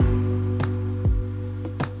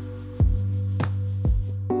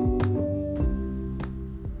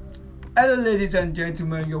Hello ladies and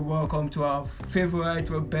gentlemen, you're welcome to our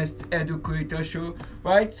favorite or best EduCreator show,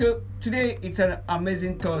 right? So today it's an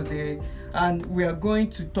amazing Thursday and we are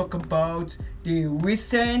going to talk about the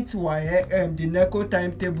recent the NECO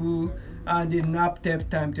timetable and the NABTEB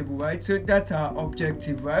timetable, right? So that's our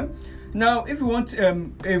objective, right? Now if you want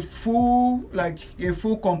a full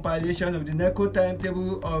compilation of the NECO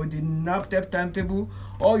timetable or the NABTEB timetable,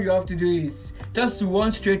 all you have to do is just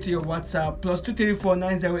run straight to your WhatsApp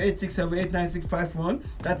 +2349086789651.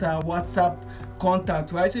 That's our WhatsApp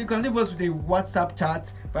contact, right? So you can leave us with a WhatsApp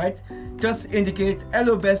chat, right? Just indicate,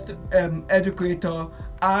 hello best EduCreator,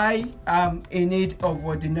 I am in need of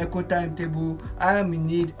the NECO timetable, I am in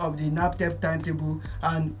need of the NABTEB timetable,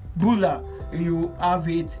 and Bula, you have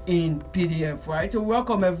it in PDF, right? So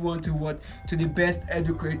welcome everyone to the best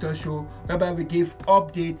EduCreator show, whereby we give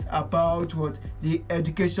updates about the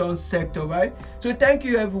education sector, right? So thank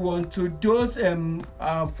you everyone to those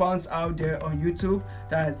fans out there on YouTube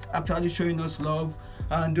that's actually showing us love,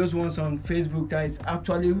 and those ones on Facebook that is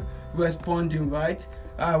actually responding, right?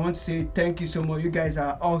 I want to say thank you so much. You guys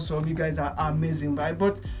are awesome, you guys are amazing, right?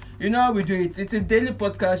 But you know how we do it. It's a daily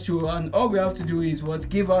podcast show, and all we have to do is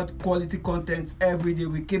give out quality content every day.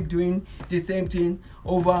 We keep doing the same thing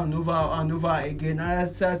over and over and over again.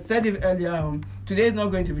 As I said it earlier, today is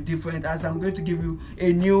not going to be different, as I'm going to give you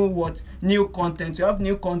a new content. You have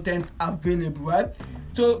new content available, right?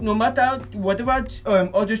 So no matter whatever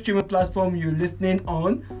audio streaming platform you're listening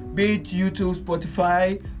on, be it YouTube,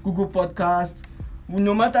 Spotify, Google Podcasts,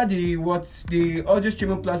 no matter the audio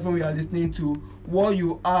streaming platform you are listening to, what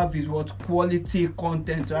you have is quality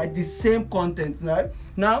content, right? The same content, right?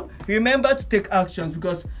 Now remember to take actions,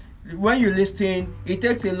 because when you listen, it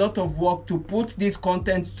takes a lot of work to put this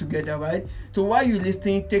content together, right? So while you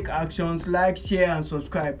listening, take actions, like, share and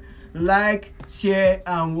subscribe. Like, share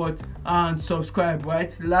and subscribe,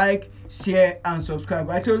 right? Like, share and subscribe,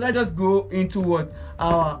 right? So let's just go into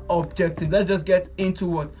our objective. Let's just get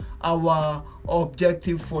into our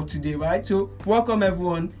objective for today, right? So welcome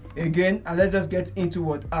everyone again, and let's just get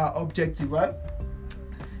into our objective, right?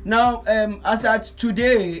 Now as at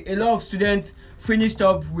today, a lot of students finished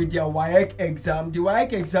up with their WAEC exam. The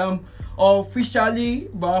WAEC exam officially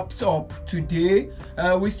wraps up today.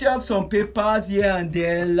 We still have some papers here and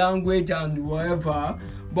there, language and whatever,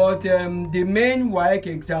 but the main WAEC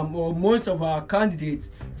exam, or most of our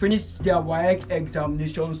candidates, finished their WAEC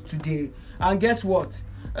examinations today. And guess what?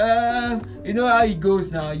 You know how it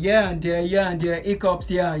goes now, here and there, hiccups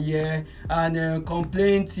here and here, and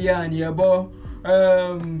complaints here and here, but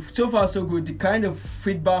so far so good. The kind of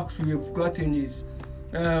feedbacks we've gotten is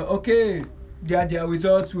okay, their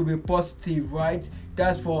results will be positive, right?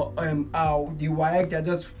 That's for how the WAEC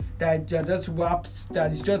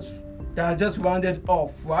that just rounded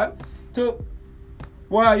off, right? So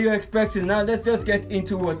what are you expecting? Now let's just get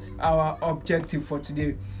into our objective for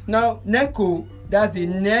today. Now NECO, that's the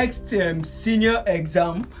next senior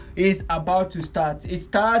exam, is about to start. It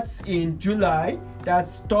starts in July,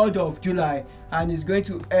 that's 3rd of July, and it's going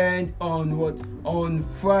to end on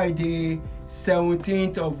Friday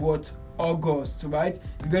 17th of August, right?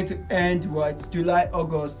 It's going to end July,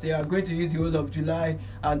 August. They are going to use the whole of July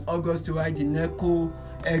and August to write the NECO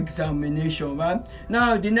examination, right?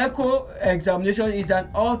 Now the NECO examination is an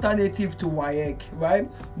alternative to WAEC, right?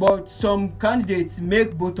 But some candidates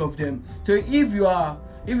make both of them. So if you are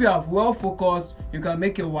well focused, you can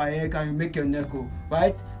make your WAEC and you make your NECO,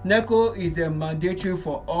 right? NECO is mandatory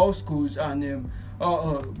for all schools, and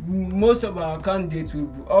most of our candidates will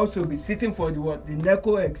also be sitting for the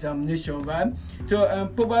NECO examination, right? So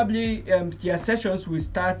probably their sessions will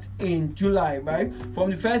start in July, right?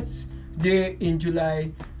 From the first day in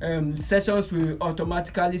July, sessions will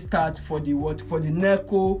automatically start for the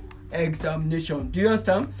NECO examination. Do you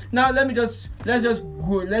understand? Now let's just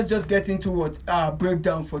get into our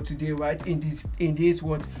breakdown for today, right? In this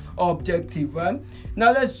objective, right?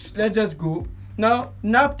 Now let's just go. Now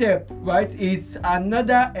NABTEB, right, is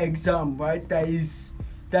another exam, right? That is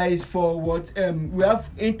for we have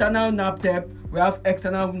internal NABTEB, we have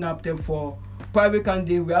external NABTEB for private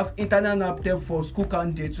candidate, we have internal NABTEB for school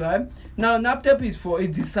candidates, right? Now NABTEB is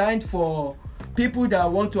designed for people that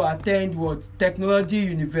want to attend technology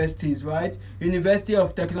universities, right? University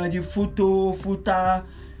of Technology, FUTA.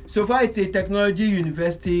 So far it's a technology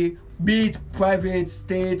university, be it private,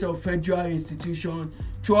 state or federal institution.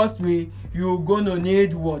 Trust me, you're gonna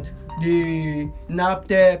need the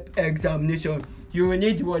NABTEB examination. You will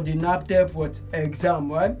need the NABTEB exam,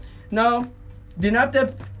 right? Now the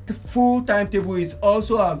NABTEB full timetable is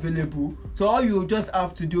also available, so all you just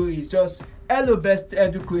have to do is just, hello best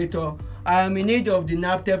EduCreator, I am in need of the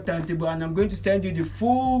NABTEB timetable, and I'm going to send you the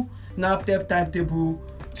full NABTEB timetable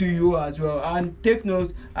to you as well. And take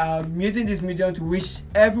note, I'm using this medium to wish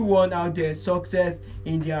everyone out there success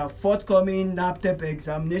in their forthcoming NABTEB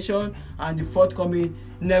examination and the forthcoming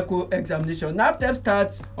NECO examination. NABTEB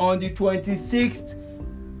starts on the 26th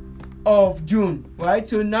of June, right?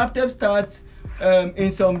 So NABTEB starts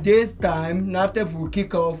in some days time. NABTEB will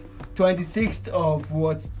kick off 26th of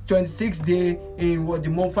what, 26th day in what, the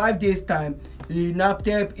month, 5 days time. The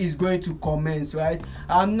NABTEB is going to commence, right?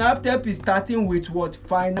 And NABTEB is starting with what,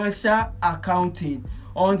 financial accounting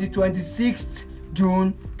on the 26th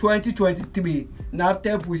June 2023.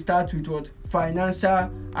 NABTEB will start with what, financial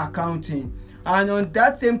accounting. And on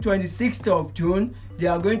that same 26th of June, they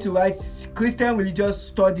are going to write Christian religious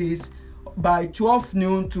studies by 12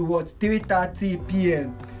 noon to what, 3:30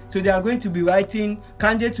 p.m. So they are going to be writing,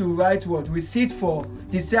 candidates will write what, we sit for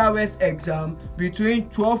the CRS exam between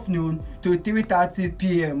 12 noon to 3:30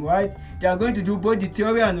 p.m. right? They are going to do both the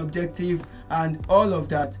theory and objective and all of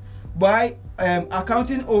that. By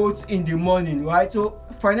accounting oaths in the morning, right? So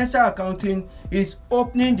financial accounting is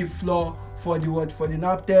opening the floor for the what, for the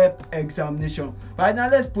NABTEB examination. Right now,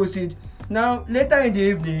 let's proceed. Now later in the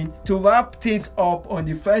evening, to wrap things up on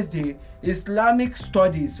the first day, Islamic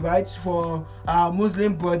studies, right? For our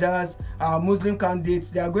Muslim brothers, our Muslim candidates,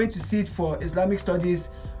 they are going to sit for Islamic studies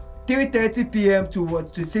 3:30 p.m. to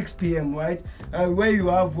what, to 6 p.m. right? Where you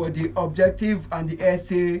have what, the objective and the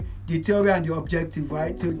essay, the theory and the objective,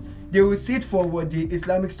 right? So they will sit for what, the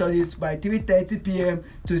Islamic studies by 3:30 p.m.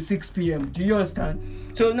 to 6 p.m. Do you understand?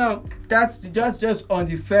 So now that's just on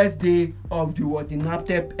the first day of the what, the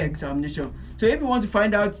NABTEB examination. So if you want to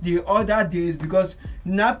find out the other days, because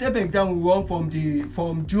NABTEB exam will run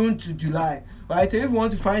from June to July, right? So if you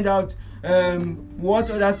want to find out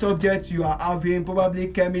what other subjects you are having, probably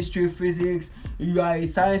chemistry, physics, you are a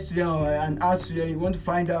science student or an arts student, you want to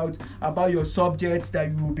find out about your subjects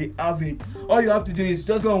that you will be having, all you have to do is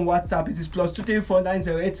just go on WhatsApp. It is +234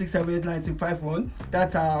 908678 9651.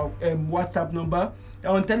 That's our WhatsApp number.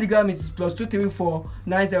 On Telegram it is +234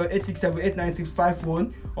 908678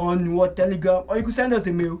 9651 on what, Telegram, or you could send us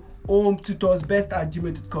a mail,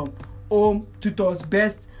 hometutorsbest@gmail.com,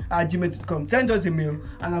 hometutorsbest@gmail.com. Send us a mail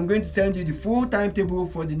and I'm going to send you the full timetable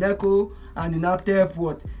for the NECO and the NABTEB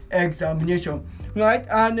what, examination, right?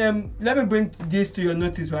 And let me bring this to your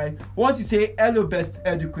notice, right? Once you say hello best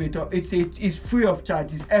EduCreator, it's free of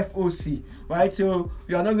charge, it's FOC, right? So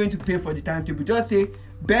you are not going to pay for the timetable. Just say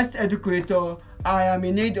best EduCreator, I am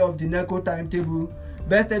in need of the NECO timetable.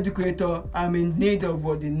 Best EduCreator, I'm in need of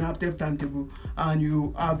what, the NABTEB timetable, and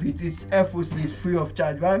you have it. It's FOC, it's free of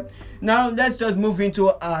charge, right? Now let's just move into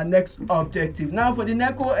our next objective. Now for the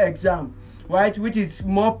NECO exam, right, which is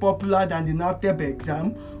more popular than the NABTEB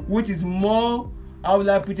exam, which is more, I would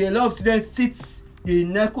like to put it, a lot of students sit the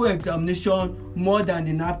NECO examination more than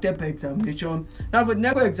the NABTEB examination. Now for the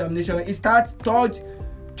NECO examination, it starts 3rd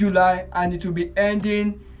July and it will be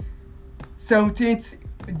ending 17th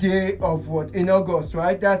day of what, in August,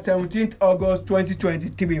 right? That's 17th August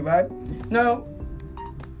 2023, right? Now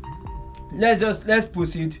let's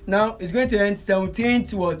proceed. Now it's going to end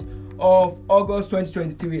 17th what, of August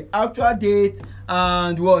 2023. Actual date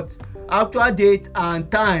and what, actual date and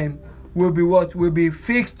time will be what, will be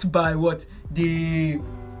fixed by what, the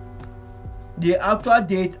actual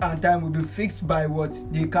date and time will be fixed by what,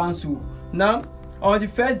 the council. Now on the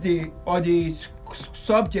first day, or the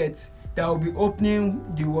subjects that will be opening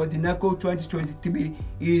the what, the NECO 2023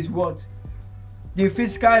 is what, the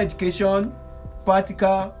physical education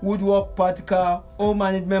practical, woodwork practical, home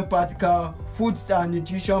management practical, foods and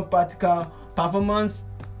nutrition practical, performance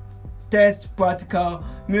test practical,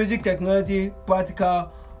 music technology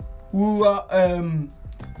practical, oral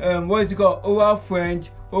what is it called, oral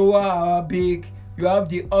French, oral Arabic. You have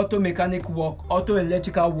the auto mechanic work, auto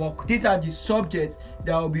electrical work. These are the subjects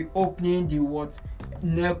that will be opening the what,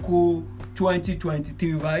 NECO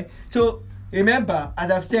 2023, right? So remember,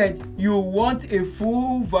 as I've said, you want a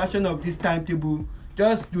full version of this timetable,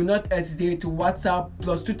 just do not hesitate to WhatsApp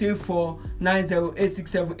 +234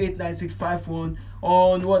 908678 9651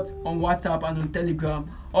 on what, on WhatsApp and on Telegram,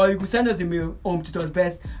 or you can send us a mail,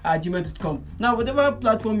 hometutorsbest@gmail.com. Now whatever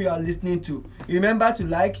platform you are listening to, remember to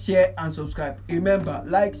like, share and subscribe. Remember,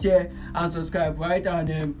 like, share and subscribe, right?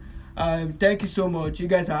 And thank you so much. You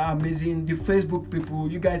guys are amazing. The Facebook people,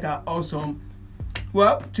 you guys are awesome.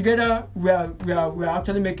 Well, together we are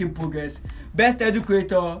actually making progress. Best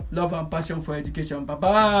EduCreator, love and passion for education. Bye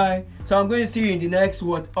bye. So I'm going to see you in the next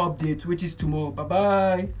what update, which is tomorrow. Bye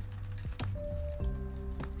bye.